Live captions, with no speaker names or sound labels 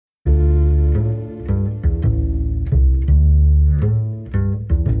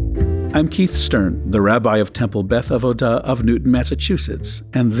I'm Keith Stern, the rabbi of Temple Beth Avodah of Newton, Massachusetts,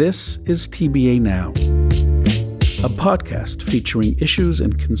 and this is TBA Now, a podcast featuring issues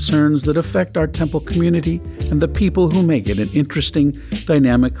and concerns that affect our temple community and the people who make it an interesting,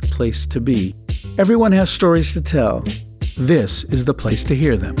 dynamic place to be. Everyone has stories to tell. This is the place to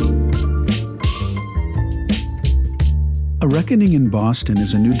hear them. A Reckoning in Boston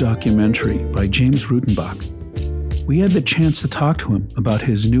is a new documentary by James Rutenbach. We had the chance to talk to him about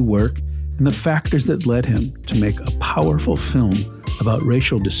his new work and the factors that led him to make a powerful film about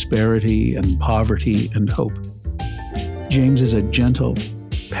racial disparity and poverty and hope. James is a gentle,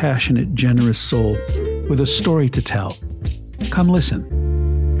 passionate, generous soul with a story to tell. Come listen.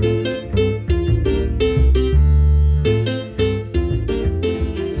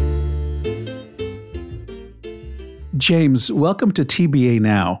 James, welcome to TBA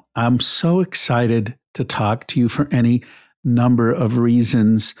Now. I'm so excited to talk to you for any number of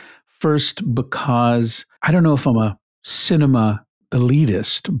reasons. First, because I don't know if I'm a cinema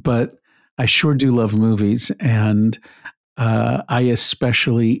elitist, but I sure do love movies, and I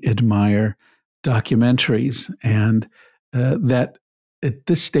especially admire documentaries, and that at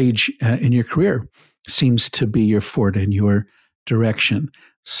this stage in your career seems to be your forte and your direction.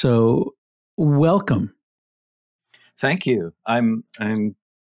 So welcome. Thank you. I'm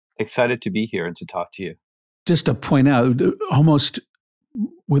excited to be here and to talk to you. Just to point out, almost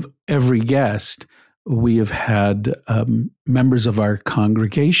with every guest, we have had members of our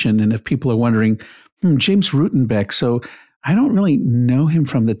congregation. And if people are wondering, James Rutenbach, so I don't really know him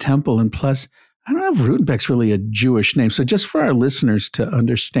from the temple. And plus, I don't know if Rutenbach's really a Jewish name. So just for our listeners to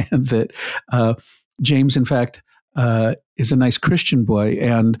understand that James, in fact, is a nice Christian boy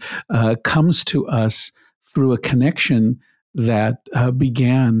and comes to us through a connection that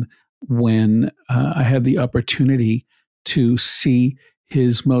began when I had the opportunity to see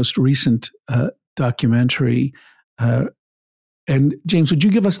his most recent documentary. And James, would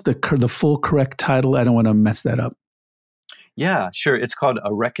you give us the full correct title? I don't want to mess that up. Yeah, sure. It's called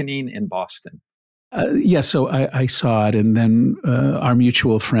A Reckoning in Boston. So I saw it, and then our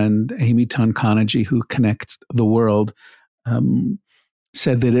mutual friend, Amy Tonkonogy, who connects the world,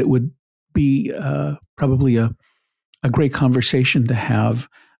 said that it would be probably a great conversation to have,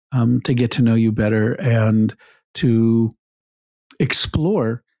 to get to know you better and to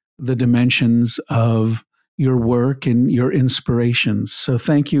explore the dimensions of your work and your inspirations. So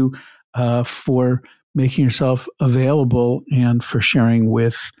thank you for making yourself available and for sharing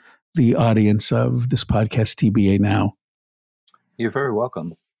with the audience of this podcast, TBA Now. You're very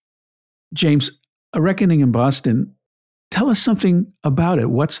welcome. James, A Reckoning in Boston, tell us something about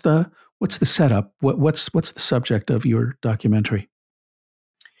it. What's the setup? What's the subject of your documentary?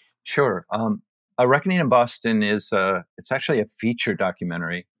 Sure. A Reckoning in Boston is it's actually a feature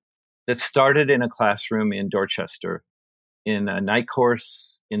documentary that started in a classroom in Dorchester in a night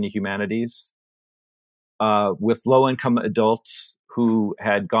course in the humanities with low-income adults who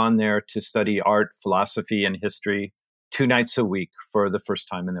had gone there to study art, philosophy, and history 2 nights a week for the first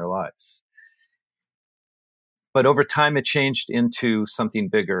time in their lives. But over time, it changed into something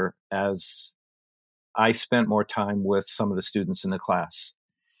bigger as I spent more time with some of the students in the class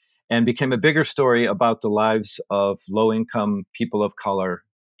and became a bigger story about the lives of low-income people of color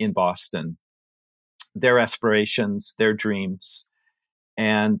in Boston, their aspirations, their dreams,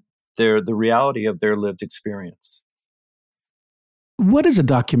 and the reality of their lived experience. What is a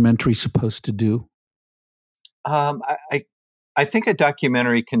documentary supposed to do? I think a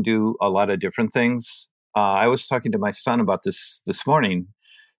documentary can do a lot of different things. I was talking to my son about this morning.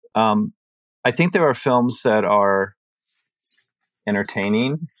 I think there are films that are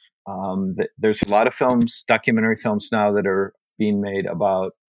entertaining. There's a lot of documentary films now that are being made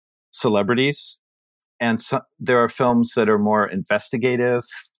about celebrities. And there are films that are more investigative,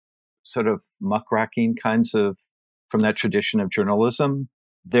 sort of muckraking kinds of, from that tradition of journalism.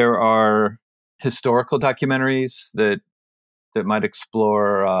 There are historical documentaries that might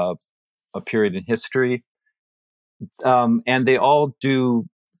explore a period in history. And they all do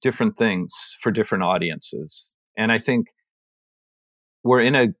different things for different audiences. And I think we're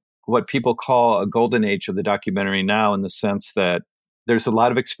in what people call a golden age of the documentary now, in the sense that there's a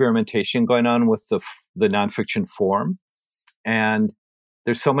lot of experimentation going on with the nonfiction form. And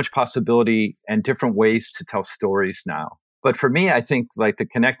there's so much possibility and different ways to tell stories now. But for me, I think like the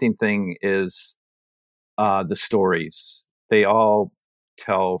connecting thing is the stories. They all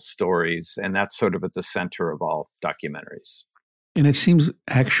tell stories, and that's sort of at the center of all documentaries. And it seems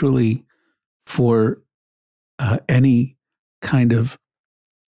actually for any kind of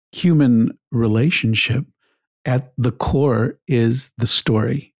human relationship, at the core is the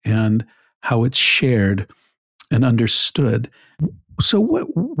story. and how it's shared and understood. So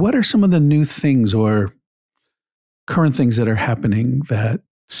what are some of the new things or current things that are happening that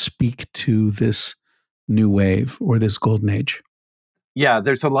speak to this new wave or this golden age? Yeah,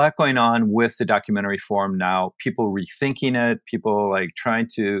 there's a lot going on with the documentary form now. People rethinking it, people like trying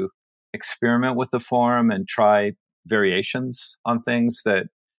to experiment with the form and try variations on things. That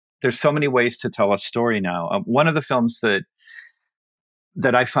there's so many ways to tell a story now. One of the films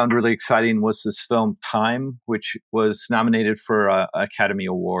that I found really exciting was this film Time, which was nominated for an Academy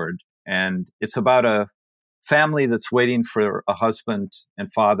Award. And it's about a family that's waiting for a husband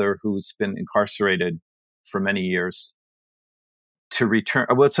and father who's been incarcerated for many years to return.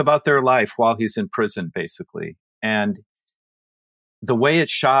 Well, it's about their life while he's in prison, basically. And the way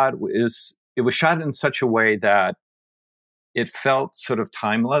it's shot it was shot in such a way that it felt sort of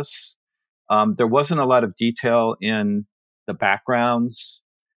timeless. There wasn't a lot of detail in the backgrounds.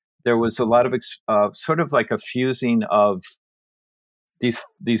 There was a lot of sort of like a fusing of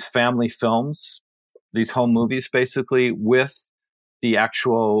these family films, these home movies, basically, with the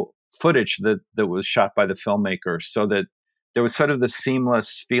actual footage that was shot by the filmmaker, so that there was sort of the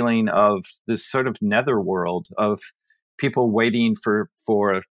seamless feeling of this sort of netherworld of people waiting for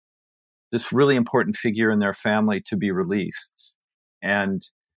this really important figure in their family to be released. And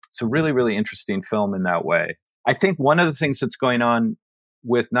it's a really, really interesting film in that way. I think one of the things that's going on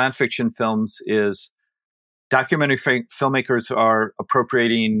with nonfiction films is documentary filmmakers are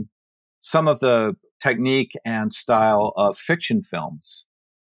appropriating some of the technique and style of fiction films.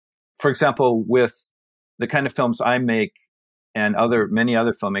 For example, with the kind of films I make and many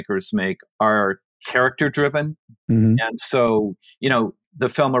other filmmakers make are character driven. Mm-hmm. And so, the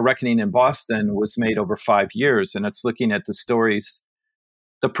film A Reckoning in Boston was made over 5 years, and it's looking at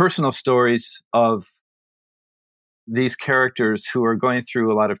the personal stories of these characters who are going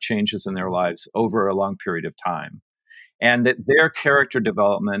through a lot of changes in their lives over a long period of time. And that their character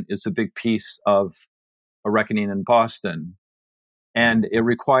development is a big piece of A Reckoning in Boston. And it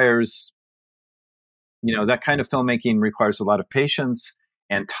requires, that kind of filmmaking requires a lot of patience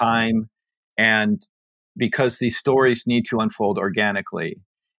and time, and because these stories need to unfold organically.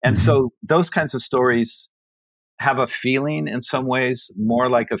 And so those kinds of stories have a feeling in some ways more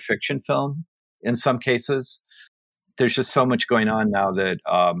like a fiction film in some cases. There's just so much going on now that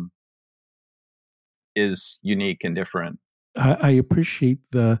is unique and different. I appreciate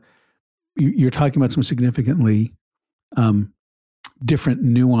you're talking about some significantly different,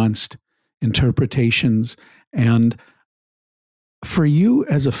 nuanced interpretations. And for you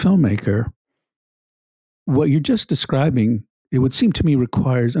as a filmmaker, what you're just describing, it would seem to me,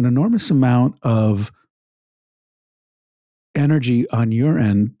 requires an enormous amount of energy on your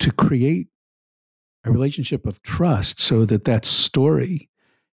end to create a relationship of trust so that story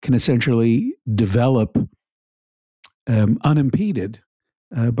can essentially develop unimpeded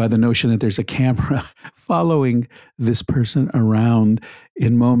by the notion that there's a camera following this person around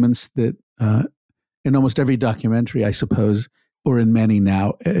in moments that in almost every documentary, I suppose, or in many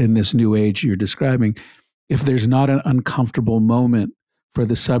now in this new age you're describing, if there's not an uncomfortable moment for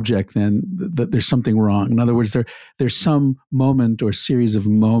the subject, then there's something wrong. In other words, there's some moment or series of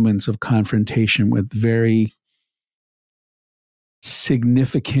moments of confrontation with very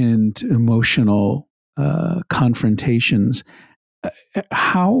significant emotional confrontations.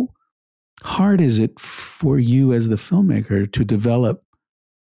 How hard is it for you as the filmmaker to develop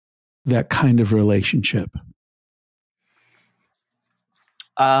that kind of relationship?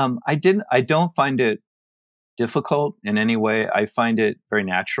 I don't find it difficult in any way. I find it very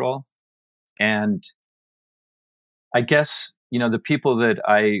natural. And I guess, the people that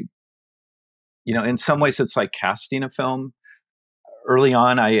in some ways it's like casting a film. Early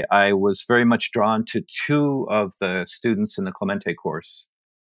on, I was very much drawn to two of the students in the Clemente course,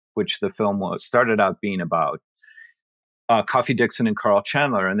 which the film started out being about, Coffee Dixon and Carl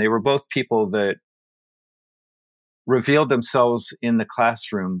Chandler. And they were both people that revealed themselves in the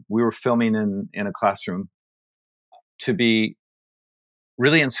classroom. We were filming in a classroom to be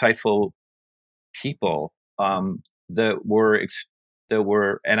really insightful people that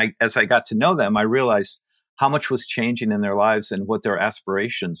were, and as I got to know them, I realized how much was changing in their lives and what their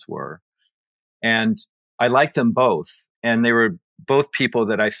aspirations were. And I liked them both. And they were both people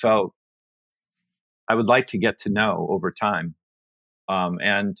that I felt I would like to get to know over time.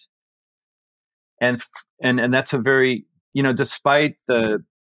 And that's a very, despite the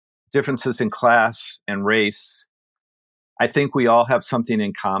differences in class and race, I think we all have something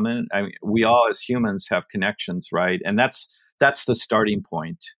in common. I mean, we all as humans have connections, right? And that's the starting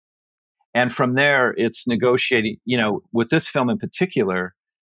point. And from there, it's negotiating, with this film in particular,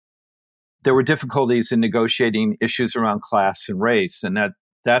 there were difficulties in negotiating issues around class and race, and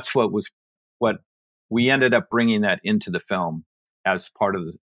that's what we ended up bringing that into the film as part of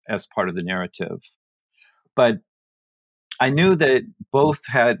the narrative. But I knew that both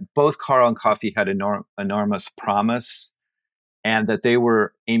Carl and Coffey had enormous promise, and that they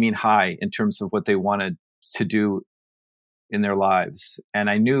were aiming high in terms of what they wanted to do in their lives. And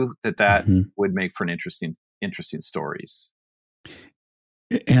I knew that would make for an interesting stories.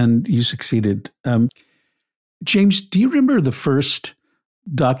 And you succeeded. James, do you remember the first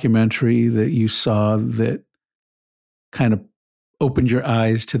documentary that you saw that kind of opened your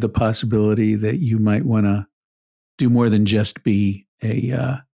eyes to the possibility that you might want to do more than just be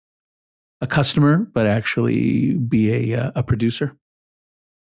a customer, but actually be a producer?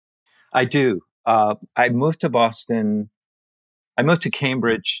 I do. I moved to Boston. I moved to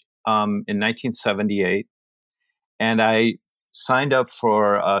Cambridge in 1978, and I signed up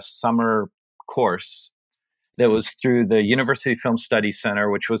for a summer course that was through the University Film Studies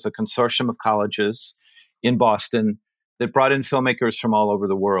Center, which was a consortium of colleges in Boston that brought in filmmakers from all over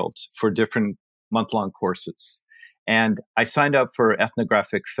the world for different month-long courses. And I signed up for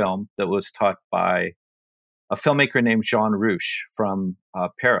ethnographic film that was taught by a filmmaker named Jean Rouch from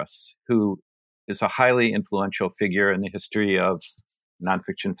Paris, who is a highly influential figure in the history of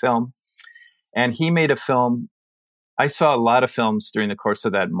nonfiction film. And he made a film. I saw a lot of films during the course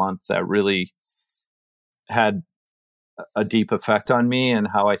of that month that really had a deep effect on me and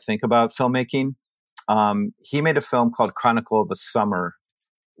how I think about filmmaking. He made a film called Chronicle of a Summer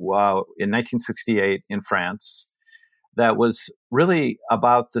in 1968 in France that was really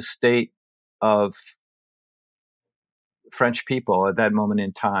about the state of French people at that moment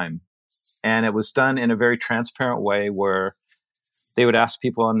in time. And it was done in a very transparent way where they would ask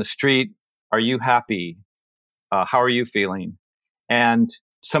people on the street, "Are you happy? How are you feeling?" And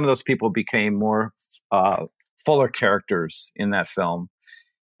some of those people became more fuller characters in that film.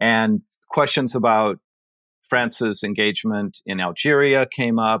 And questions about France's engagement in Algeria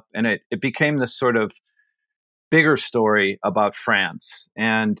came up, and it became this sort of bigger story about France.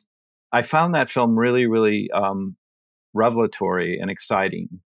 And I found that film really, really revelatory and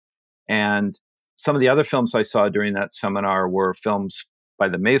exciting. And some of the other films I saw during that seminar were films by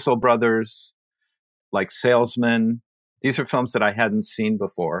the Maisel brothers, like Salesman. These are films that I hadn't seen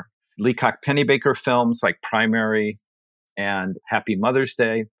before. Leacock Pennybaker films like Primary and Happy Mother's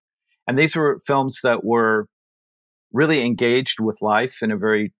Day. And these were films that were really engaged with life in a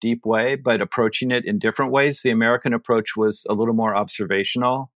very deep way, but approaching it in different ways. The American approach was a little more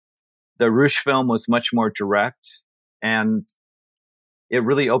observational. The Rouch film was much more direct, and it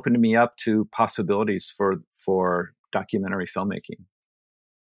really opened me up to possibilities for documentary filmmaking.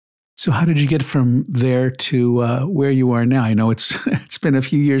 So how did you get from there to where you are now? I know it's been a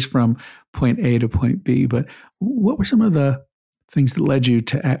few years from point A to point B, but what were some of the things that led you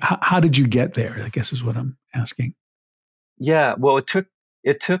to, how did you get there, I guess is what I'm asking. Yeah, well,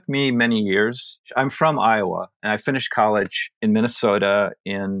 it took me many years. I'm from Iowa, and I finished college in Minnesota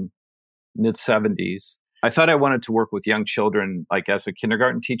in mid-70s. I thought I wanted to work with young children, like as a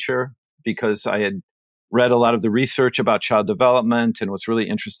kindergarten teacher, because I had read a lot of the research about child development and was really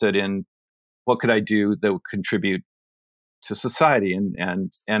interested in what could I do that would contribute to society.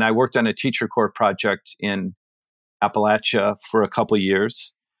 And I worked on a Teacher Corps project in Appalachia for a couple of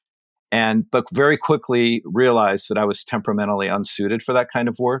years, but very quickly realized that I was temperamentally unsuited for that kind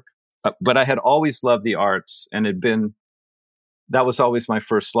of work. But I had always loved the arts, and that was always my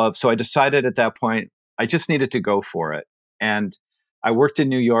first love. So I decided at that point, I just needed to go for it. And I worked in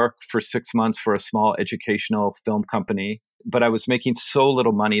New York for 6 months for a small educational film company, but I was making so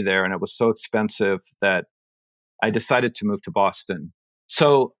little money there, and it was so expensive that I decided to move to Boston.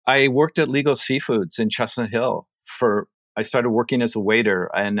 So I worked at Legal Seafoods in Chestnut Hill I started working as a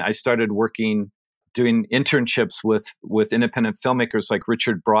waiter, and I started doing internships with independent filmmakers like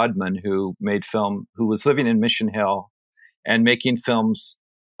Richard Broadman, who was living in Mission Hill and making films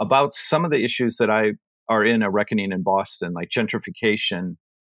about some of the issues that are in a reckoning in Boston, like gentrification,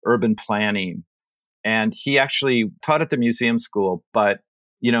 urban planning. And he actually taught at the museum school, but,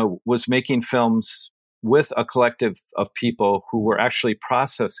 was making films with a collective of people who were actually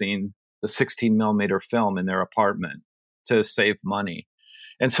processing the 16 millimeter film in their apartment to save money.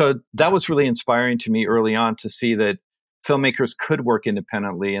 And so that was really inspiring to me early on to see that filmmakers could work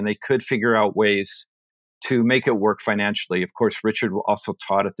independently and they could figure out ways to make it work financially. Of course, Richard also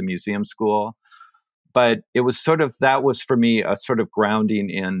taught at the museum school, but it was that was for me a sort of grounding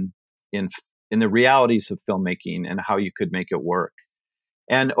in the realities of filmmaking and how you could make it work.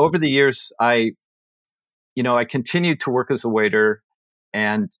 And over the years, I continued to work as a waiter,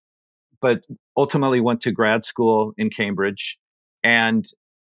 and but ultimately went to grad school in Cambridge and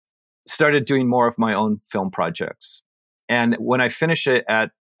started doing more of my own film projects. And when I finished it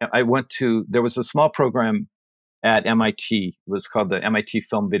there was a small program at MIT. It was called the MIT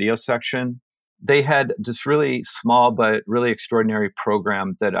Film Video Section. They had this really small but really extraordinary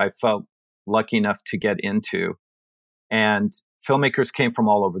program that I felt lucky enough to get into. And filmmakers came from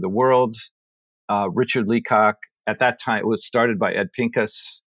all over the world. Richard Leacock, at that time, it was started by Ed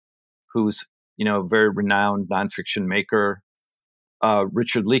Pincus, who's a very renowned nonfiction maker.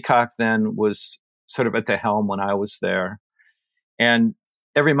 Richard Leacock then was sort of at the helm when I was there. And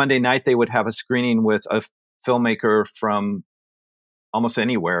every Monday night, they would have a screening with a filmmaker from almost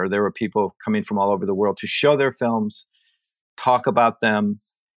anywhere. There were people coming from all over the world to show their films, talk about them.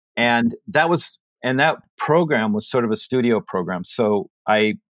 And that program was sort of a studio program. So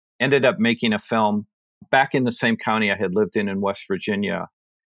I ended up making a film back in the same county I had lived in West Virginia,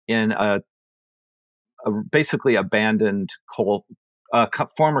 in a basically abandoned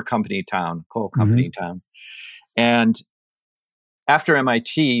former company town, coal company town. And after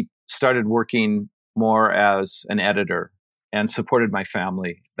MIT, started working more as an editor and supported my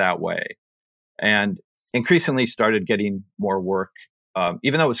family that way. And increasingly started getting more work.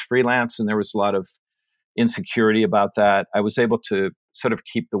 Even though it was freelance and there was a lot of insecurity about that, I was able to sort of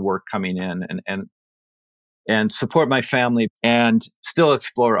keep the work coming in and support my family and still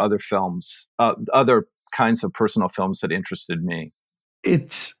explore other films, other kinds of personal films that interested me.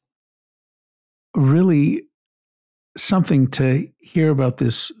 It's really something to hear about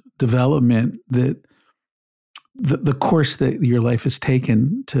this development, that the course that your life has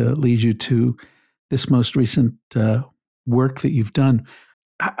taken to lead you to this most recent work that you've done.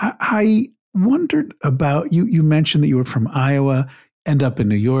 I wondered about, you mentioned that you were from Iowa, end up in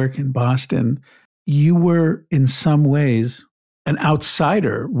New York and Boston. You were in some ways an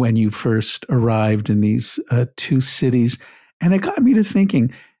outsider when you first arrived in these two cities. And it got me to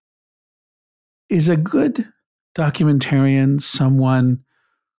thinking, is a good documentarian someone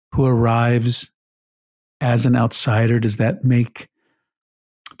who arrives as an outsider? Does that make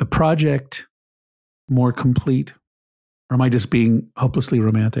the project more complete? Or am I just being hopelessly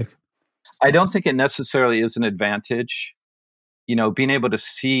romantic? I don't think it necessarily is an advantage. Being able to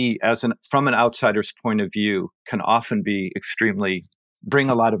see from an outsider's point of view can often bring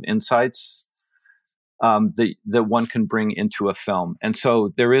a lot of insights that one can bring into a film. And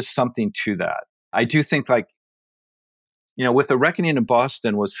so there is something to that. I do think, with The Reckoning in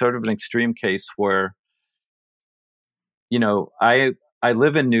Boston was sort of an extreme case where, I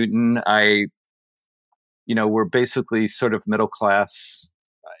live in Newton. We're basically sort of middle class,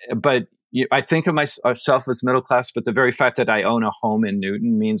 but I think of myself as middle class, but the very fact that I own a home in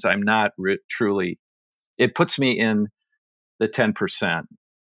Newton means I'm not truly, it puts me in the 10%,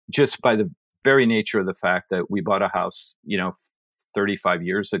 just by the very nature of the fact that we bought a house, 35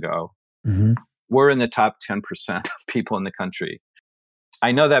 years ago. Mm-hmm. We're in the top 10% of people in the country.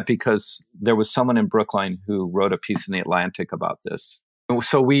 I know that because there was someone in Brookline who wrote a piece in The Atlantic about this.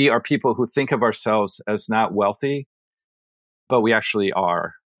 So we are people who think of ourselves as not wealthy, but we actually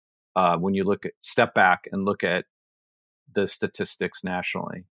are. When you step back and look at the statistics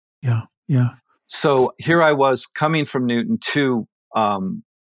nationally. Yeah, yeah. So here I was coming from Newton too. And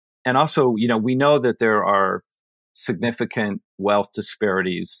also, we know that there are significant wealth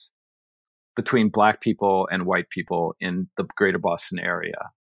disparities between Black people and white people in the greater Boston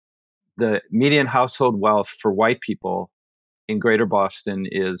area. The median household wealth for white people in greater Boston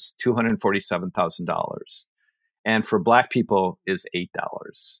is $247,000. And for Black people is $8.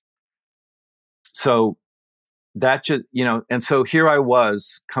 So that just, and so here I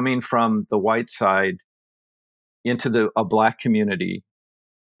was coming from the white side into a Black community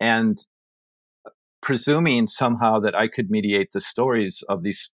and presuming somehow that I could mediate the stories of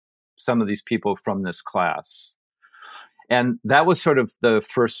some of these people from this class. And that was sort of the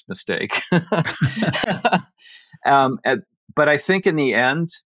first mistake. But I think in the end,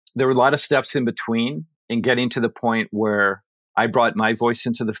 there were a lot of steps in between in getting to the point where I brought my voice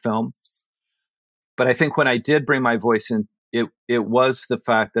into the film. But I think when I did bring my voice in, it was the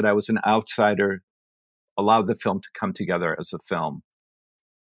fact that I was an outsider allowed the film to come together as a film.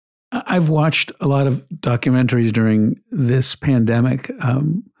 I've watched a lot of documentaries during this pandemic,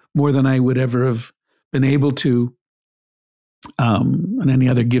 more than I would ever have been able to at any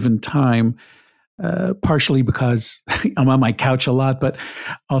other given time, partially because I'm on my couch a lot, but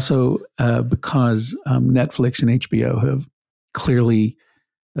also because Netflix and HBO have clearly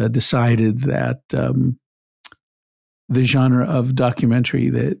decided that the genre of documentary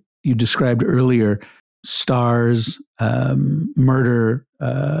that you described earlier stars, murder,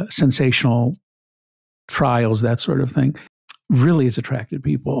 sensational trials, that sort of thing, really has attracted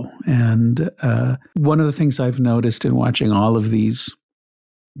people. And one of the things I've noticed in watching all of these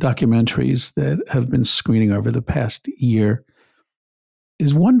documentaries that have been screening over the past year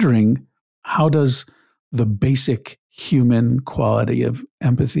is wondering, how does the basic human quality of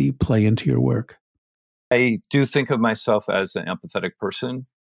empathy play into your work? I do think of myself as an empathetic person.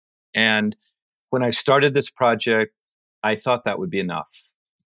 And when I started this project, I thought that would be enough.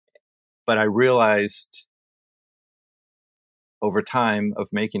 But I realized over time of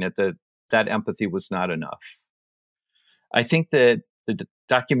making it that empathy was not enough. I think that the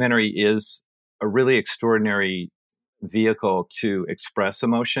documentary is a really extraordinary vehicle to express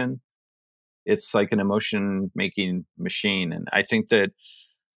emotion. It's like an emotion making machine. And I think that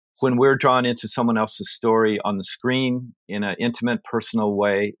when we're drawn into someone else's story on the screen in an intimate, personal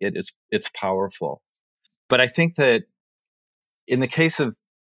way, it's powerful. But I think that in the case of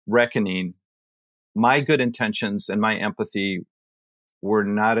Reckoning, my good intentions and my empathy were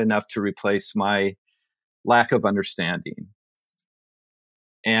not enough to replace my lack of understanding.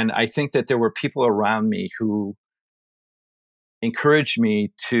 And I think that there were people around me who encouraged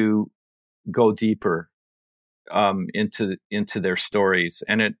me to go deeper into their stories.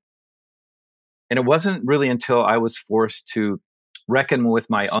 And it wasn't really until I was forced to reckon with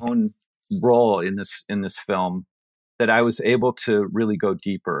my own role in this film that I was able to really go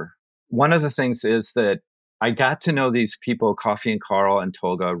deeper. One of the things is that I got to know these people, Coffee and Carl and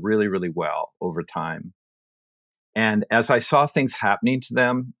Tolga, really, really well over time. And as I saw things happening to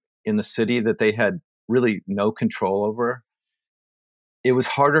them in the city that they had really no control over, it was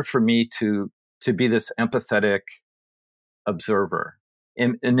harder for me to be this empathetic observer.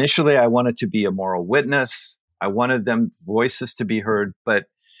 Initially, I wanted to be a moral witness. I wanted them voices to be heard, but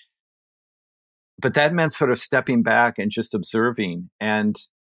that meant sort of stepping back and just observing. And,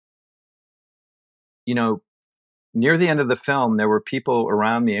 near the end of the film, there were people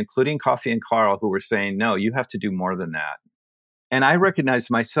around me, including Coffee and Carl, who were saying, no, you have to do more than that. And I recognized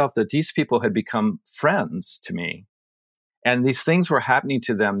myself that these people had become friends to me. And these things were happening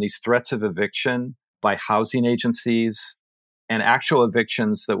to them, these threats of eviction by housing agencies and actual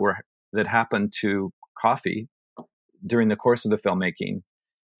evictions that happened to Coffee during the course of the filmmaking.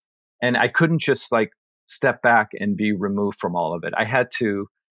 And I couldn't just step back and be removed from all of it. I had to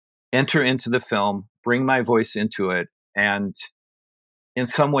enter into the film, bring my voice into it, and in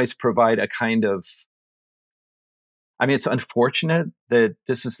some ways provide a kind of, it's unfortunate that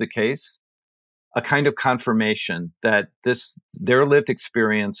this is the case, a kind of confirmation that their lived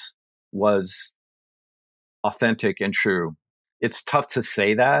experience was authentic and true. It's tough to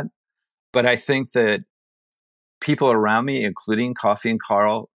say that, but I think that people around me, including Coffee and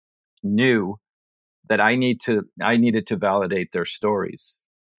Carl, knew that I needed to validate their stories.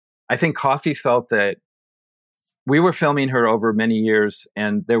 I think Coffee felt that we were filming her over many years,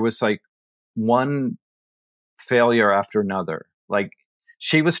 and there was one failure after another.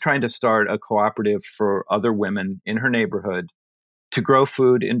 She was trying to start a cooperative for other women in her neighborhood to grow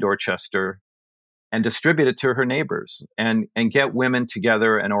food in Dorchester and distribute it to her neighbors and get women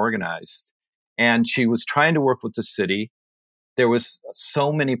together and organized. And she was trying to work with the city. There was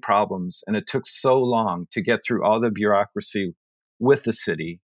so many problems, and it took so long to get through all the bureaucracy with the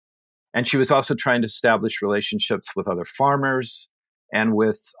city. And she was also trying to establish relationships with other farmers and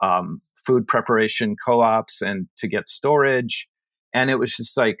with food preparation co-ops and to get storage. And it was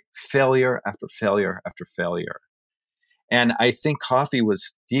just failure after failure after failure. And I think Coffee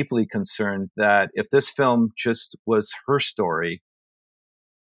was deeply concerned that if this film just was her story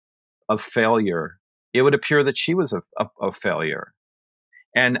of failure, it would appear that she was a failure.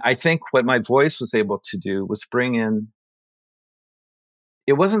 And I think what my voice was able to do was bring in,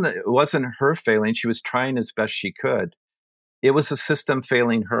 it wasn't her failing. She was trying as best she could. It was the system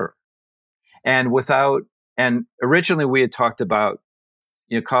failing her. And originally we had talked about,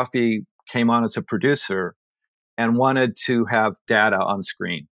 Coffee came on as a producer and wanted to have data on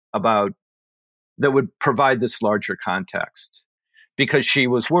screen that would provide this larger context, because she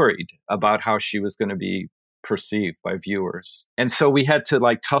was worried about how she was going to be perceived by viewers. And so we had to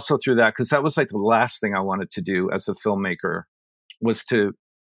tussle through that, because that was the last thing I wanted to do as a filmmaker, was to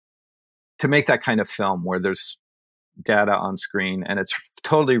make that kind of film where there's data on screen and it's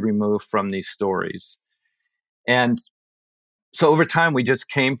totally removed from these stories. And so over time, we just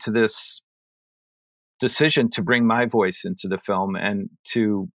came to this decision to bring my voice into the film and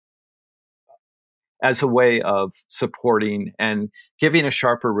as a way of supporting and giving a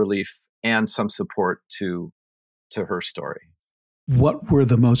sharper relief and some support to her story. What were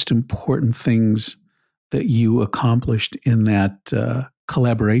the most important things that you accomplished in that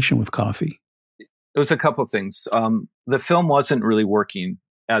collaboration with coffee? It was a couple of things. The film wasn't really working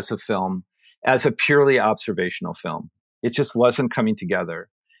as a film, as a purely observational film. It just wasn't coming together.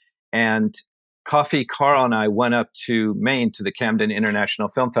 And Coffee, Carl, and I went up to Maine to the Camden International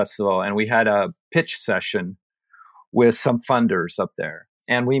Film Festival, and we had a pitch session with some funders up there.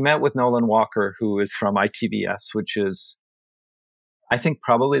 And we met with Nolan Walker, who is from ITVS, which is, I think,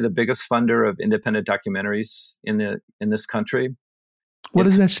 probably the biggest funder of independent documentaries in this country. What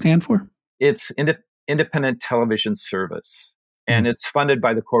does that stand for? It's Independent Television Service, and it's funded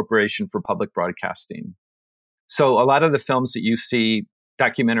by the Corporation for Public Broadcasting. So a lot of the films that you see,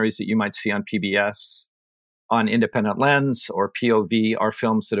 documentaries that you might see on PBS, on Independent Lens or POV, are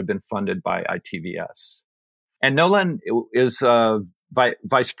films that have been funded by ITVS. And Nolan is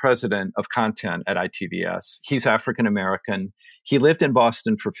vice president of content at ITVS. He's African American. He lived in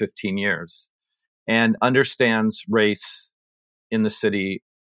Boston for 15 years and understands race in the city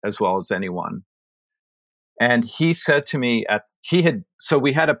as well as anyone. And he said to me so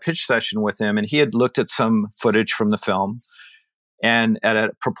we had a pitch session with him, and he had looked at some footage from the film and at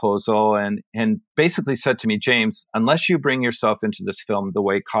a proposal and basically said to me, James, unless you bring yourself into this film the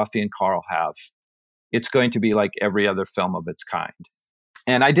way Coffee and Carl have, it's going to be like every other film of its kind.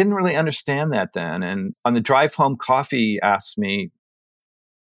 And I didn't really understand that then. And on the drive home, Coffee asked me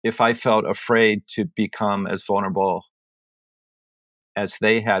if I felt afraid to become as vulnerable as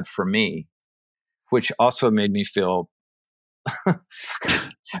they had for me, which also made me feel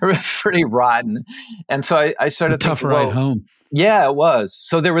pretty rotten. And so I started thinking, tough ride home. Yeah, it was.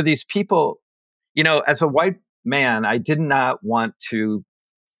 So there were these people, as a white man, I did not want to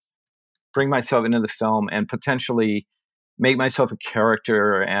bring myself into the film and potentially make myself a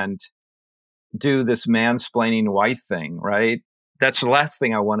character and do this mansplaining white thing, right? That's the last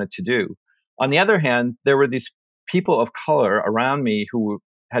thing I wanted to do. On the other hand, there were these people of color around me who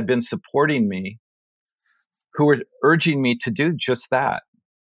had been supporting me, who were urging me to do just that.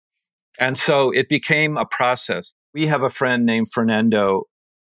 And so it became a process. We have a friend named Fernando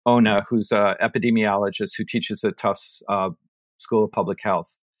Ona, who's an epidemiologist who teaches at Tufts School of Public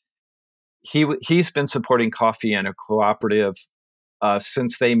Health. He's been supporting Coffee and a cooperative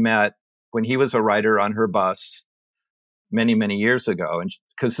since they met when he was a writer on her bus many, many years ago. And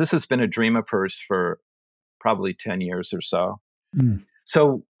because this has been a dream of hers for probably 10 years or so. Mm.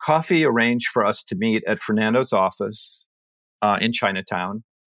 So Coffee arranged for us to meet at Fernando's office in Chinatown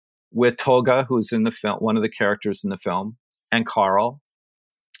with Tolga, who's in the film, one of the characters in the film, and Carl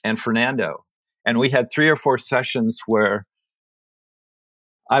and Fernando. And we had 3 or 4 sessions where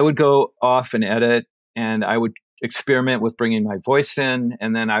I would go off and edit, and I would experiment with bringing my voice in,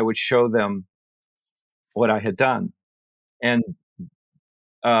 and then I would show them what I had done. And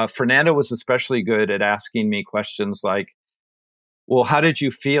Fernando was especially good at asking me questions like, well, how did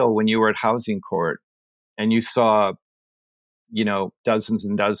you feel when you were at housing court and you saw, dozens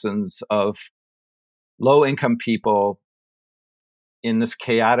and dozens of low-income people in this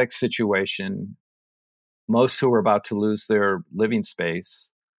chaotic situation, most who were about to lose their living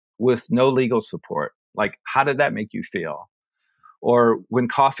space with no legal support? Like, how did that make you feel? Or when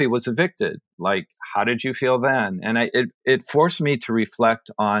Coffee was evicted, like, how did you feel then? And it forced me to reflect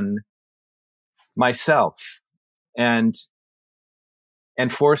on myself and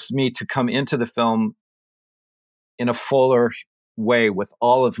forced me to come into the film in a fuller way with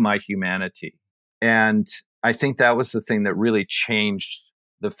all of my humanity. And I think that was the thing that really changed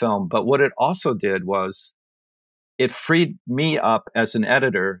the film. But what it also did was it freed me up as an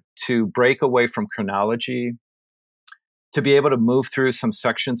editor to break away from chronology, to be able to move through some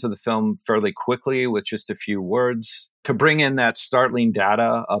sections of the film fairly quickly with just a few words, to bring in that startling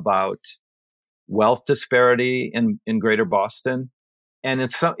data about wealth disparity in Greater Boston. And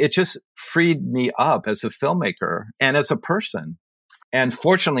it just freed me up as a filmmaker and as a person. And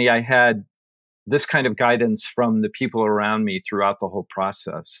fortunately, I had this kind of guidance from the people around me throughout the whole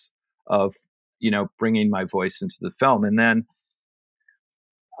process of, bringing my voice into the film. And then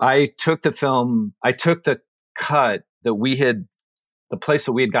I took the cut that the place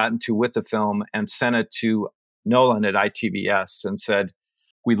that we had gotten to with the film, and sent it to Nolan at ITVS and said,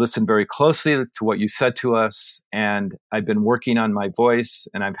 we listened very closely to what you said to us, and I've been working on my voice,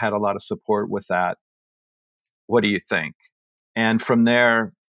 and I've had a lot of support with that. What do you think? And from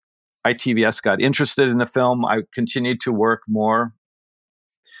there, ITVS got interested in the film. I continued to work more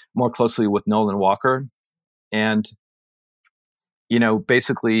closely with Nolan Walker. And,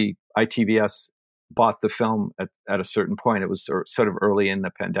 basically ITVS bought the film at a certain point. It was sort of early in the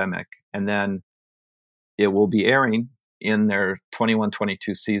pandemic. And then it will be airing in their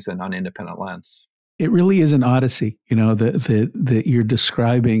 21-22 season on Independent Lens. it really is an odyssey, that you're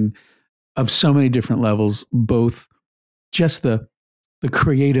describing of so many different levels, both just the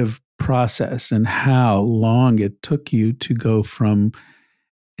creative process and how long it took you to go from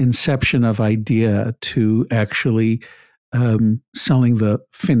inception of idea to actually selling the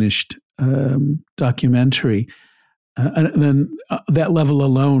finished documentary. And then that level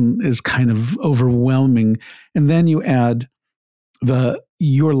alone is kind of overwhelming. And then you add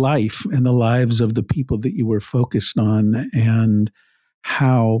your life and the lives of the people that you were focused on, and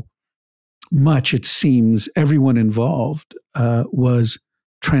how much it seems everyone involved was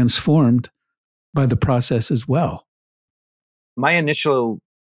transformed by the process as well. My initial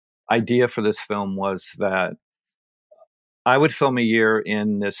idea for this film was that I would film a year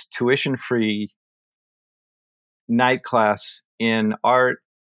in this tuition-free night class in art,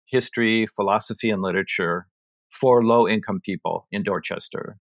 history, philosophy, and literature for low-income people in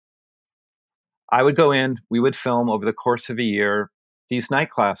Dorchester. I would go in, we would film over the course of a year these night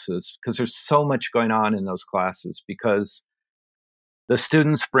classes, because there's so much going on in those classes, because the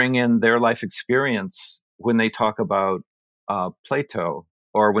students bring in their life experience when they talk about Plato,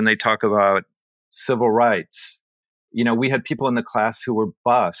 or when they talk about civil rights. We had people in the class who were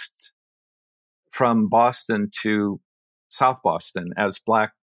bused from Boston to South Boston as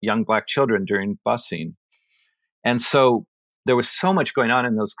young black children during busing. And so there was so much going on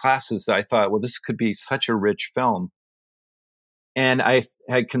in those classes that I thought, well, this could be such a rich film. And I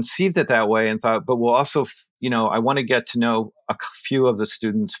had conceived it that way and thought, but we'll also, I want to get to know a few of the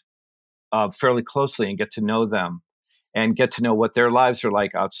students fairly closely and get to know them and get to know what their lives are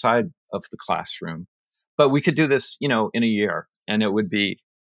like outside of the classroom. But we could do this, in a year, and it would be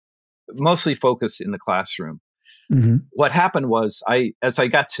mostly focused in the classroom. Mm-hmm. What happened was, as I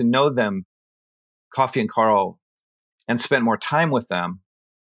got to know them, Coffee and Carl, and spent more time with them,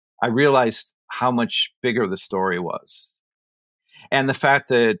 I realized how much bigger the story was. And the fact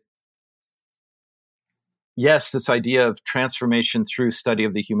that, yes, this idea of transformation through study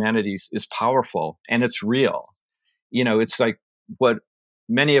of the humanities is powerful, and it's real. It's like what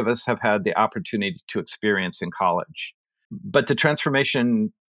many of us have had the opportunity to experience in college. But the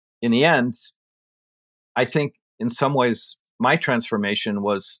transformation in the end, I think in some ways, my transformation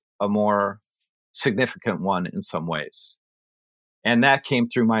was a more significant one in some ways. And that came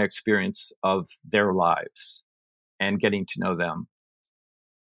through my experience of their lives and getting to know them.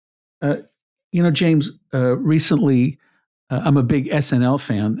 James, recently, I'm a big SNL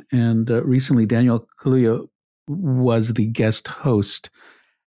fan, and recently Daniel Kaluuya was the guest host.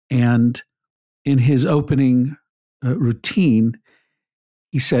 And in his opening routine,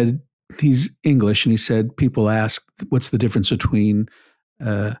 he said, he's English, and he said, people ask, what's the difference between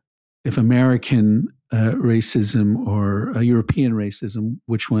if American racism or European racism,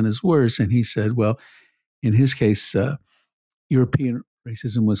 which one is worse? And he said, well, in his case, European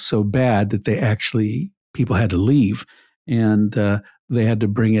racism was so bad that people had to leave, and they had to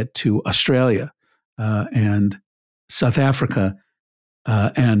bring it to Australia and South Africa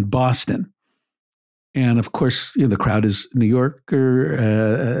and Boston. And of course, the crowd is New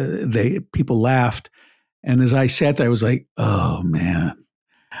Yorker. People laughed, and as I sat there, I was like, "Oh man!"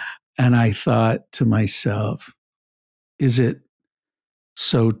 And I thought to myself, "Is it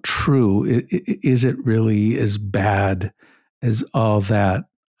so true? Is it really as bad as all that?"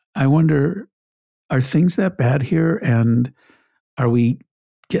 I wonder, are things that bad here, and are we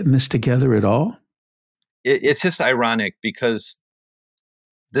getting this together at all? It's just ironic, because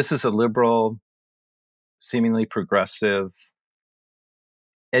this is a liberal, seemingly progressive,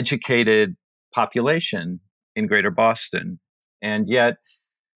 educated population in Greater Boston. And yet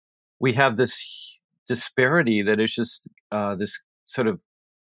we have this disparity that is just this sort of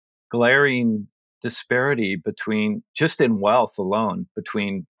glaring disparity between, just in wealth alone,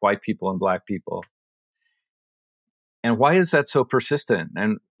 between white people and black people. And why is that so persistent?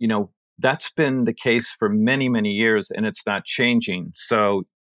 And, that's been the case for many, many years, and it's not changing. So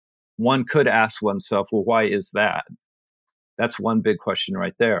one could ask oneself, well, why is that? That's one big question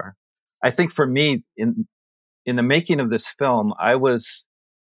right there. I think for me, in the making of this film,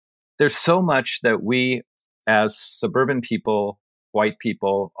 there's so much that we as suburban people, white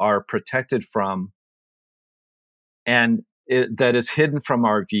people, are protected from, and that is hidden from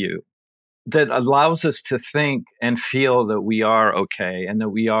our view, that allows us to think and feel that we are okay and that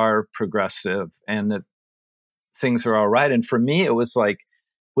we are progressive and that things are all right. And for me, it was like,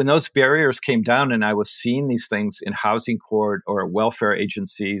 when those barriers came down and I was seeing these things in housing court or welfare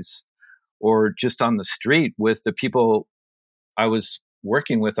agencies or just on the street with the people I was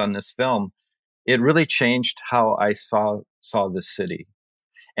working with on this film, it really changed how I saw this city.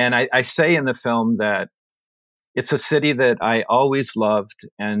 And I say in the film that it's a city that I always loved,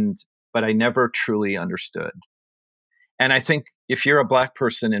 but I never truly understood. And I think if you're a Black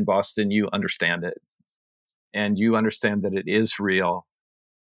person in Boston, you understand it. And you understand that it is real.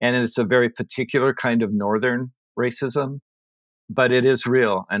 And it's a very particular kind of Northern racism, but it is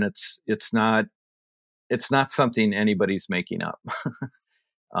real. And it's not something anybody's making up.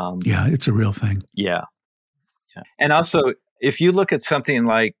 Yeah, it's a real thing. Yeah. And also, if you look at something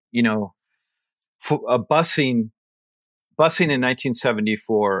like, busing in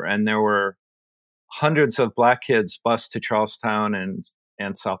 1974, and there were hundreds of Black kids bused to Charlestown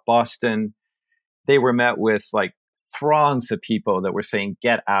and South Boston, they were met with like throngs of people that were saying,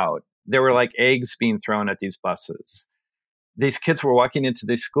 "Get out." There were like eggs being thrown at these buses. These kids were walking into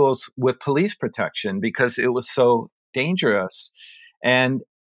these schools with police protection because it was so dangerous. And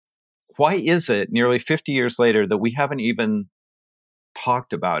why is it nearly 50 years later that we haven't even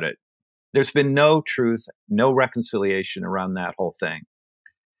talked about it? There's been no truth, no reconciliation around that whole thing.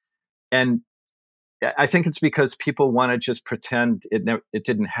 And I think it's because people want to just pretend it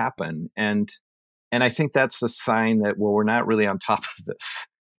didn't happen. And I think that's a sign that, well, we're not really on top of this.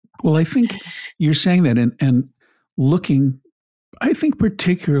 Well, I think you're saying that and looking, I think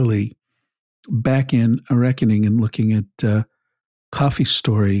particularly back in A Reckoning and looking at Coffee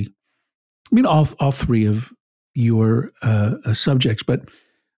Story, I mean, all three of your subjects, but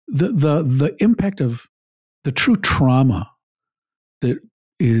the impact of the true trauma that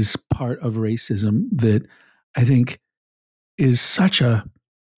is part of racism that I think is such a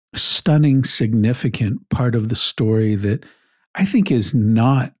stunning, significant part of the story that I think is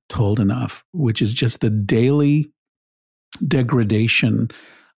not told enough, which is just the daily degradation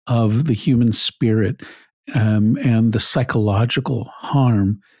of the human spirit and the psychological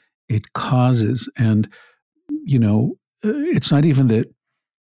harm it causes. And, it's not even that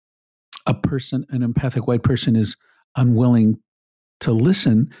an empathic white person is unwilling to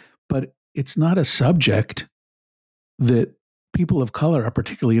listen, but it's not a subject that people of color are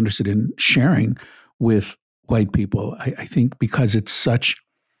particularly interested in sharing with white people. I think because it's such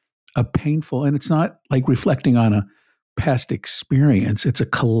a painful, and it's not like reflecting on a past experience. It's a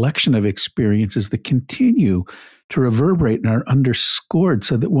collection of experiences that continue to reverberate and are underscored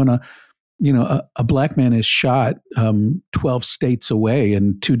so that when a Black man is shot 12 states away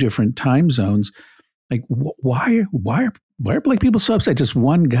in 2 different time zones, like why are Black people so upset? Just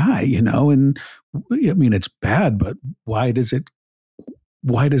one guy, and I mean, it's bad, but why does it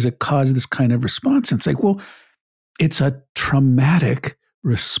cause this kind of response? And it's like, well, it's a traumatic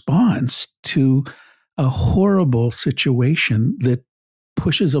response to a horrible situation that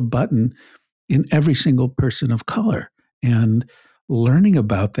pushes a button in every single person of color. And learning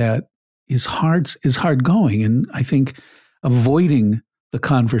about that is hard going. And I think avoiding the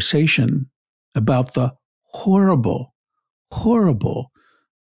conversation about the horrible,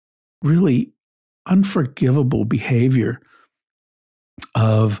 really unforgivable behavior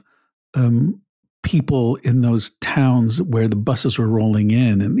of people in those towns where the buses were rolling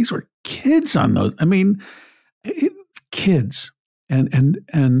in, and these were kids on those. I mean, kids,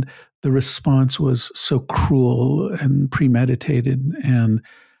 and the response was so cruel and premeditated, and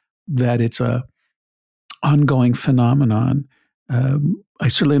that it's a ongoing phenomenon. I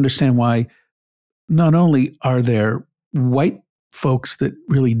certainly understand why. Not only are there white folks that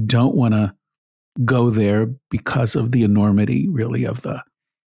really don't want to go there because of the enormity, really, of the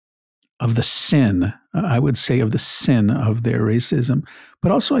sin, I would say, of the sin of their racism.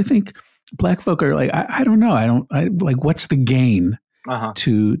 But also I think Black folk are like, I don't know. I like, what's the gain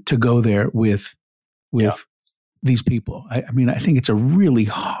to go there with these people? I mean, I think it's a really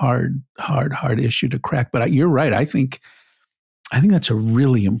hard issue to crack, but you're right. I think that's a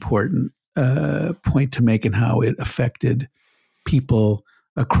really important point to make in how it affected people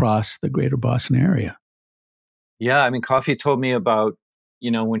across the greater Boston area. Yeah. I mean, Coffee told me about,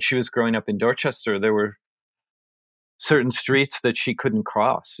 when she was growing up in Dorchester, there were certain streets that she couldn't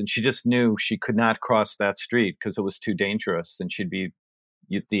cross, and she just knew she could not cross that street because it was too dangerous, and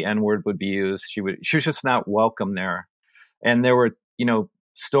the N-word would be used. She was just not welcome there. And there were,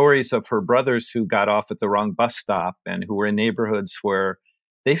 stories of her brothers who got off at the wrong bus stop and who were in neighborhoods where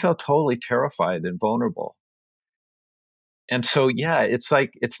they felt totally terrified and vulnerable. And so, yeah, it's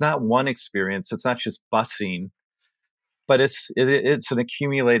like, it's not one experience. It's not just busing, but it's an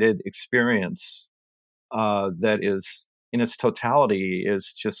accumulated experience that is, in its totality,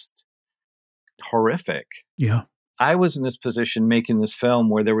 is just horrific. Yeah. I was in this position making this film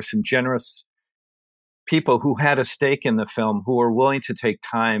where there were some generous people who had a stake in the film who were willing to take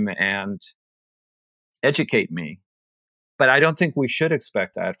time and educate me. but I don't think we should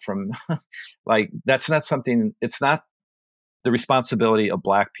expect that from like, that's not something, it's not the responsibility of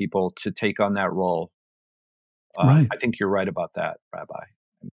Black people to take on that role. Right. I think you're right about that, Rabbi.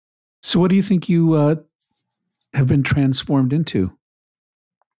 So, what do you think you have been transformed into?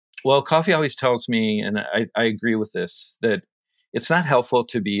 Well, coffee always tells me, and I agree with this, that it's not helpful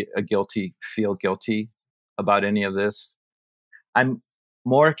to feel guilty about any of this. I'm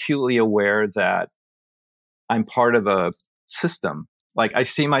more acutely aware that I'm part of a system. Like, I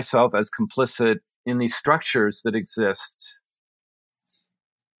see myself as complicit in these structures that exist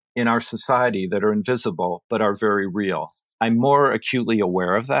in our society that are invisible but are very real. I'm more acutely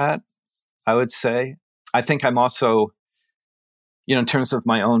aware of that, I would say. I think I'm also, in terms of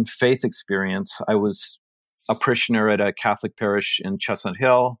my own faith experience, I was a parishioner at a Catholic parish in Chestnut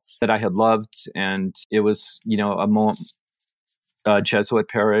Hill that I had loved. And it was, a Jesuit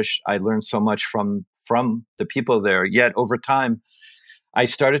parish. I learned so much from the people there. Yet over time, I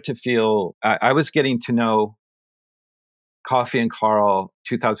started to feel, I was getting to know Coffee and Carl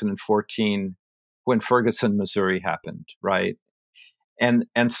 2014 when Ferguson, Missouri happened, right? And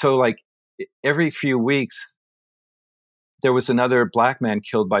so like every few weeks, there was another Black man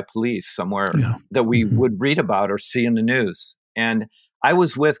killed by police somewhere that we would read about or see in the news. And I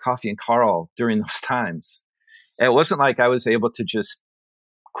was with Coffee and Carl during those times. It wasn't like I was able to just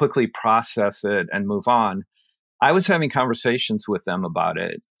quickly process it and move on. I was having conversations with them about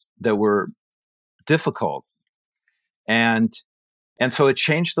it that were difficult. And so it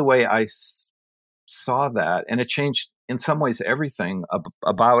changed the way I saw that. And it changed in some ways everything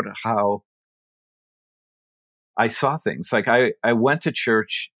about how I saw things. Like I went to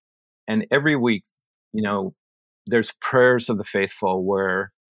church, and every week, there's prayers of the faithful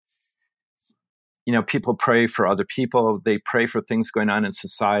where, people pray for other people. They pray for things going on in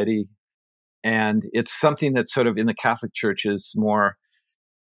society. And it's something that sort of in the Catholic Church is more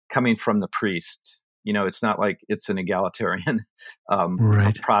coming from the priest. It's not like it's an egalitarian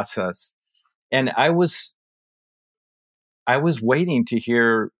process. And I was waiting to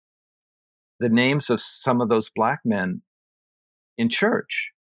hear the names of some of those Black men in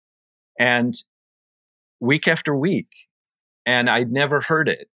church, and week after week, and I'd never heard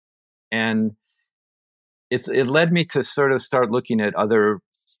it. And it led me to sort of start looking at other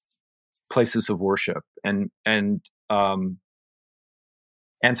places of worship and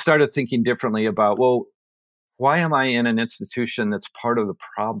started thinking differently about, well, why am I in an institution that's part of the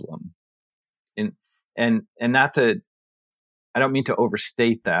problem? And not that, I don't mean to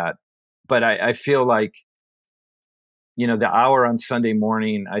overstate that, but I feel like, the hour on Sunday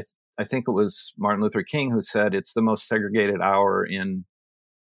morning, I think it was Martin Luther King who said it's the most segregated hour in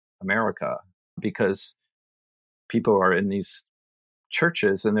America, because people are in these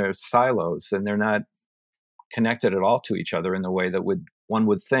churches and they're silos and they're not connected at all to each other in the way that one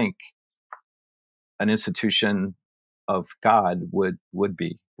would think an institution of God would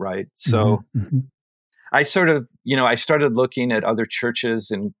be, right? So I sort of, I started looking at other churches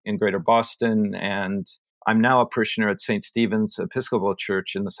in Greater Boston, and I'm now a parishioner at St. Stephen's Episcopal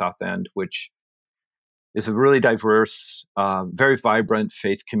Church in the South End, which is a really diverse, very vibrant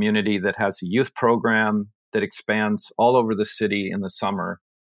faith community that has a youth program that expands all over the city in the summer.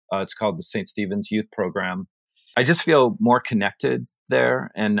 It's called the St. Stephen's Youth Program. I just feel more connected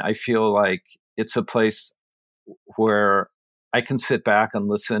there, and I feel like it's a place where I can sit back and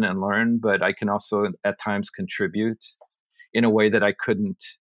listen and learn, but I can also at times contribute in a way that I couldn't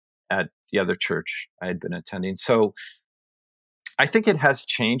at the other church I had been attending. So I think it has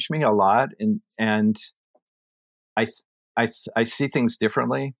changed me a lot, and I see things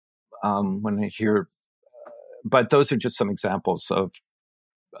differently when I hear. But those are just some examples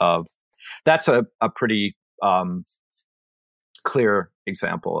of that's a pretty clear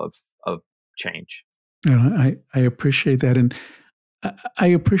example of change. I appreciate that, and I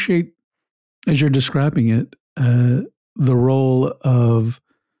appreciate, as you're describing it, the role of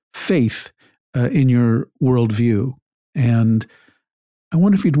faith in your worldview. And I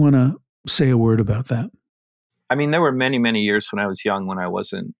wonder if you'd want to say a word about that. I mean, there were many, many years when I was young when I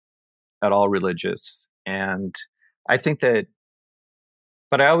wasn't at all religious. And I think that,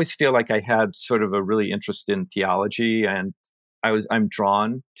 but I always feel like I had sort of a really interest in theology, and I'm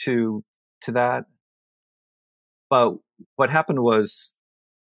drawn to that. But what happened was,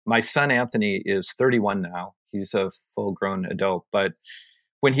 my son Anthony is 31 now. He's a full-grown adult. But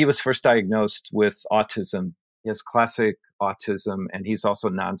when he was first diagnosed with autism, he has classic autism, and he's also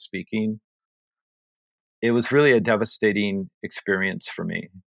non-speaking. It was really a devastating experience for me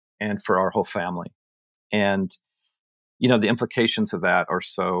and for our whole family. And, the implications of that are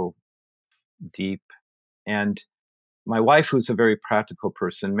so deep. And my wife, who's a very practical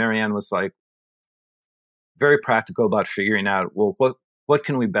person, Marianne, was like very practical about figuring out, well, what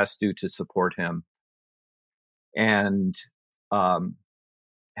can we best do to support him and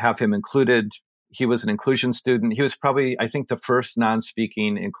have him included. He was an inclusion student. He was probably, I think, the first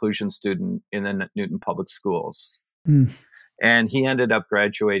non-speaking inclusion student in the Newton Public Schools. Mm. And he ended up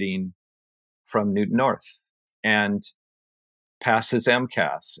graduating from Newton North and passed his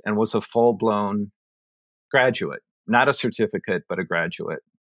MCAS and was a full-blown graduate, not a certificate, but a graduate.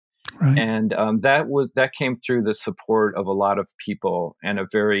 Right. And that came through the support of a lot of people and a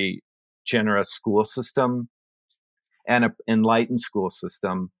very generous school system and an enlightened school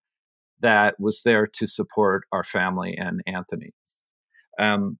system that was there to support our family and Anthony.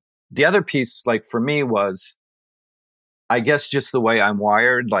 The other piece, like for me, was, I guess, just the way I'm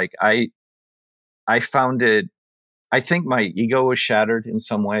wired. Like I found it, I think my ego was shattered in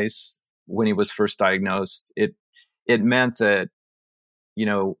some ways when he was first diagnosed. It meant that,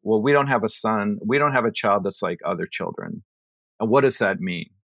 well, we don't have a child that's like other children. And what does that mean?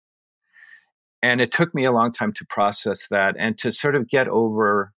 And it took me a long time to process that and to sort of get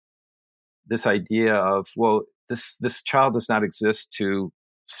over this idea of, well, this child does not exist to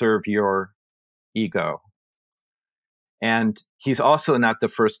serve your ego. And he's also not the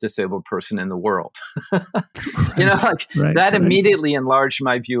first disabled person in the world. Right. That immediately enlarged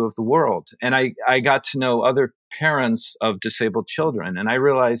my view of the world. And I got to know other parents of disabled children. And I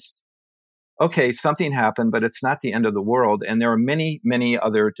realized, okay, something happened, but it's not the end of the world. And there are many, many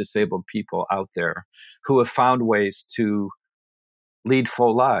other disabled people out there who have found ways to lead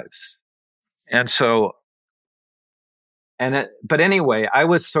full lives. And so, but anyway, I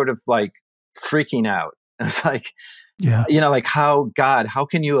was sort of like freaking out. I was like, yeah, like, how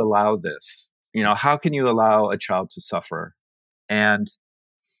can you allow this? How can you allow a child to suffer? And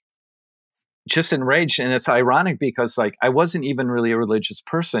just enraged. And it's ironic because like I wasn't even really a religious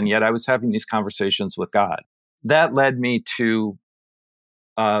person, yet I was having these conversations with God. That led me to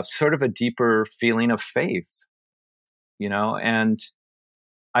sort of a deeper feeling of faith, and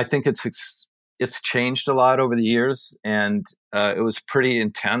I think it's changed a lot over the years, and it was pretty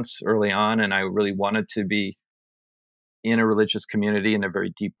intense early on, and I really wanted to be in a religious community in a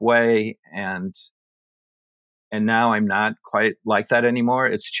very deep way, and now I'm not quite like that anymore.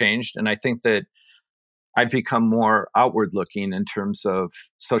 It's changed, and I think that I've become more outward looking in terms of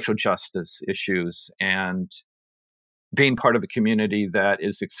social justice issues and being part of a community that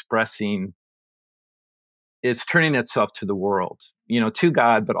is turning itself to the world, to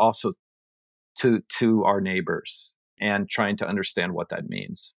God, but also to our neighbors, and trying to understand what that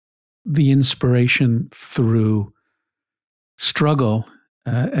means. The inspiration through struggle,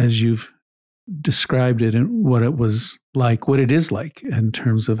 as you've described it, and what it was like, what it is like in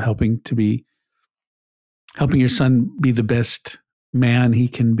terms of helping your son be the best man he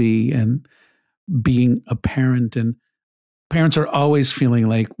can be, and being a parent. And parents are always feeling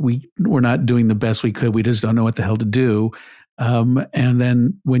like we're not doing the best we could. We just don't know what the hell to do. And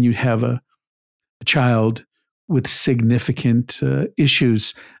then when you have a child with significant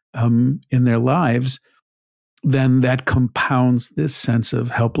issues in their lives, then that compounds this sense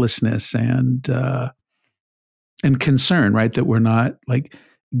of helplessness and concern, right? That we're not like,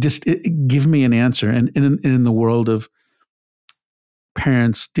 just give me an answer. And in the world of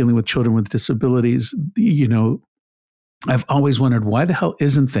parents dealing with children with disabilities, I've always wondered, why the hell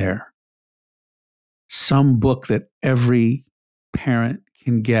isn't there some book that every parent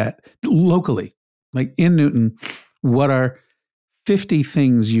can get locally? Like in Newton, what are 50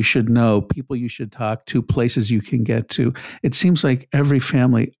 things you should know, people you should talk to, places you can get to? It seems like every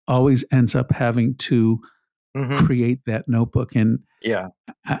family always ends up having to create that notebook. And yeah,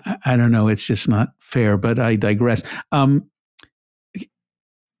 I don't know, it's just not fair, but I digress. Did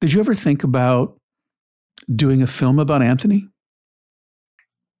you ever think about doing a film about Anthony?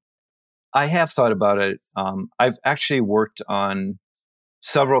 I have thought about it. I've actually worked on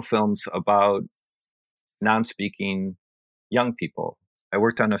several films about non-speaking young people. I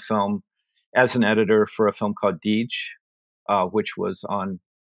worked on a film as an editor for a film called Deej, which was on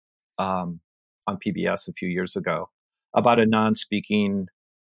PBS a few years ago, about a non-speaking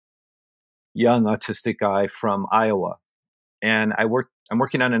young autistic guy from Iowa. And I'm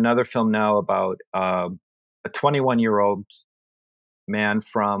working on another film now about a 21-year-old man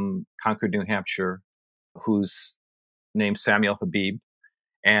from Concord, New Hampshire, who's named Samuel Habib.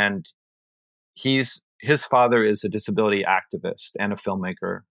 And his father is a disability activist and a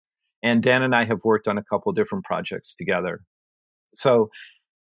filmmaker. And Dan and I have worked on a couple different projects together. So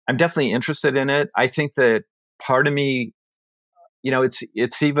I'm definitely interested in it. I think that part of me,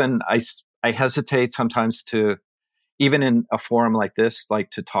 it's even, I hesitate sometimes to even in a forum like this, like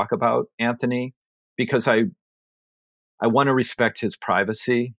to talk about Anthony, because I want to respect his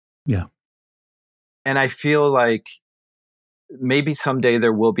privacy. Yeah. And I feel like maybe someday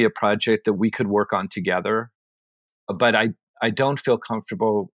there will be a project that we could work on together. But I don't feel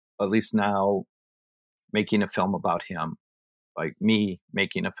comfortable, at least now, making a film about him, like me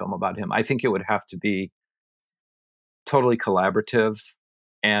making a film about him. I think it would have to be totally collaborative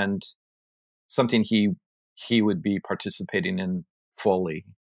and something he would be participating in fully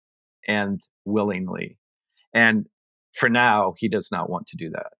and willingly. And for now, he does not want to do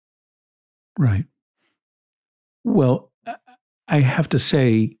that. Right. Well, I have to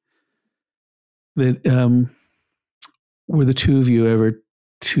say that were the two of you ever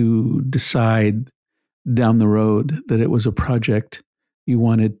to decide down the road that it was a project you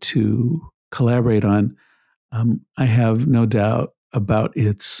wanted to collaborate on, I have no doubt about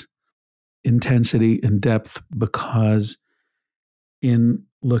its intensity and depth, because in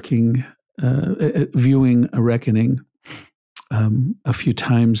looking, viewing A Reckoning a few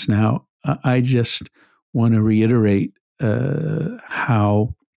times now, I just want to reiterate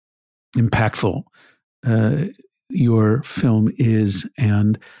how impactful your film is,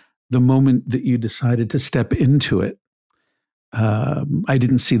 and the moment that you decided to step into it. I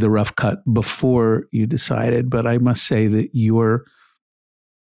didn't see the rough cut before you decided, but I must say that you're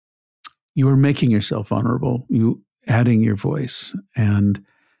making yourself vulnerable, you adding your voice and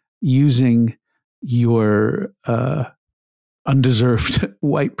using your undeserved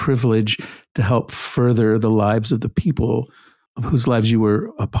white privilege to help further the lives of the people whose lives you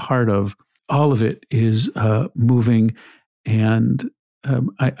were a part of. All of it is moving, and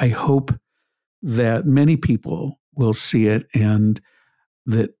I hope that many people will see it, and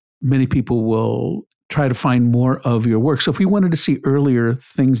that many people will try to find more of your work. So if we wanted to see earlier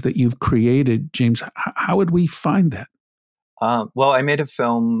things that you've created, James, how would we find that? Well, I made a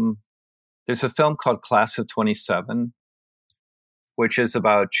film. There's a film called Class of 27, which is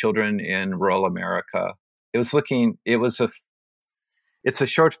about children in rural America. It's a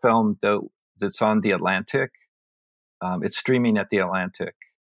short film that's on The Atlantic. It's streaming at The Atlantic.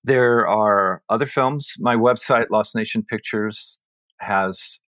 There are other films. My website, Lost Nation Pictures,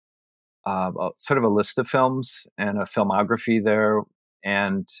 has sort of a list of films and a filmography there.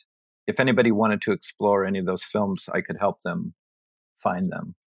 And if anybody wanted to explore any of those films, I could help them find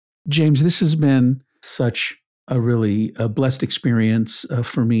them. James, this has been such a really blessed experience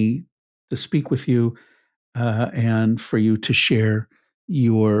for me to speak with you and for you to share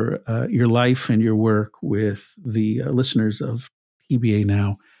your life and your work with the listeners of TBA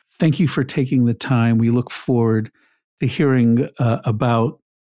Now. Thank you for taking the time. We look forward to hearing about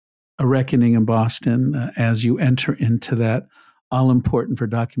A Reckoning in Boston as you enter into that all important for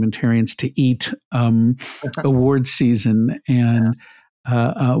documentarians to eat award season. And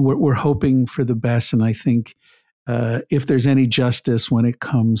we're hoping for the best. And I think if there's any justice when it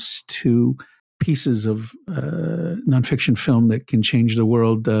comes to pieces of nonfiction film that can change the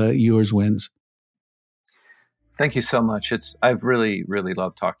world, yours wins. Thank you so much. I've really, really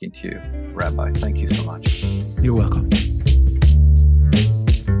loved talking to you, Rabbi. Thank you so much. You're welcome.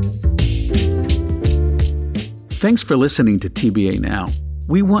 Thanks for listening to TBA Now.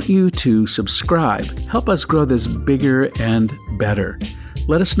 We want you to subscribe. Help us grow this bigger and better.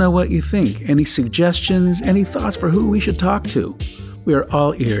 Let us know what you think. Any suggestions, any thoughts for who we should talk to? We are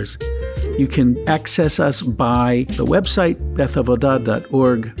all ears. You can access us by the website,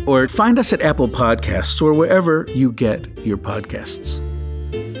 bethavodah.org, or find us at Apple Podcasts or wherever you get your podcasts.